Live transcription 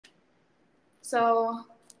So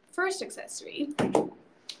first accessory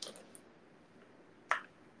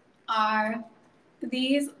are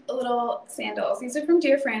these little sandals. These are from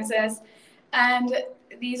Dear Francis, and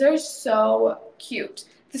these are so cute.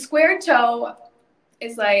 The square toe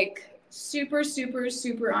is like super, super,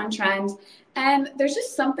 super on trend, and there's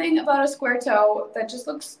just something about a square toe that just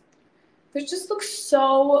looks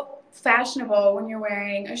so fashionable when you're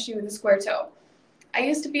wearing a shoe with a square toe. I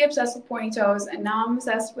used to be obsessed with pointy toes, and now I'm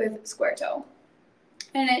obsessed with square toe.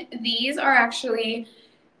 And these are actually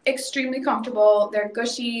extremely comfortable. They're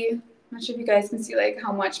gushy. I'm not sure if you guys can see like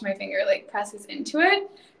how much my finger like presses into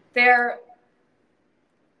it. They're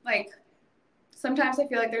like, sometimes I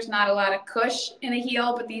feel like there's not a lot of cush in a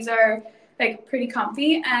heel, but these are like pretty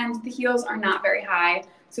comfy, and the heels are not very high.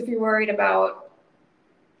 So if you're worried about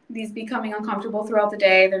these becoming uncomfortable throughout the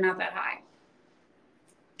day, they're not that high.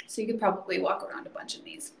 So you could probably walk around a bunch in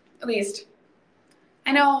these. At least,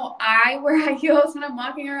 I know I wear high heels when I'm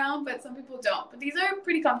walking around, but some people don't. But these are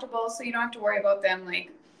pretty comfortable, so you don't have to worry about them like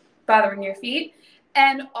bothering your feet.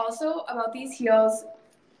 And also about these heels,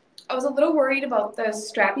 I was a little worried about the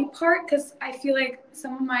strappy part because I feel like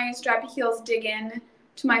some of my strappy heels dig in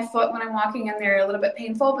to my foot when I'm walking and they're a little bit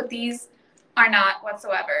painful, but these are not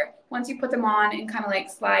whatsoever. Once you put them on and kind of like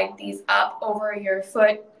slide these up over your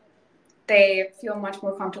foot, they feel much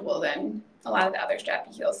more comfortable than a lot of the other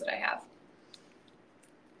strappy heels that I have.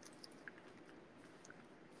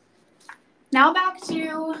 Now back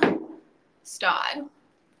to Stod.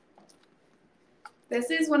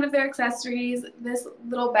 This is one of their accessories, this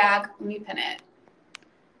little bag. Let me pin it.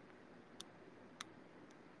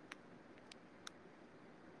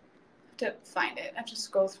 I have to find it. I have to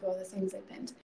scroll through all the things I pinned.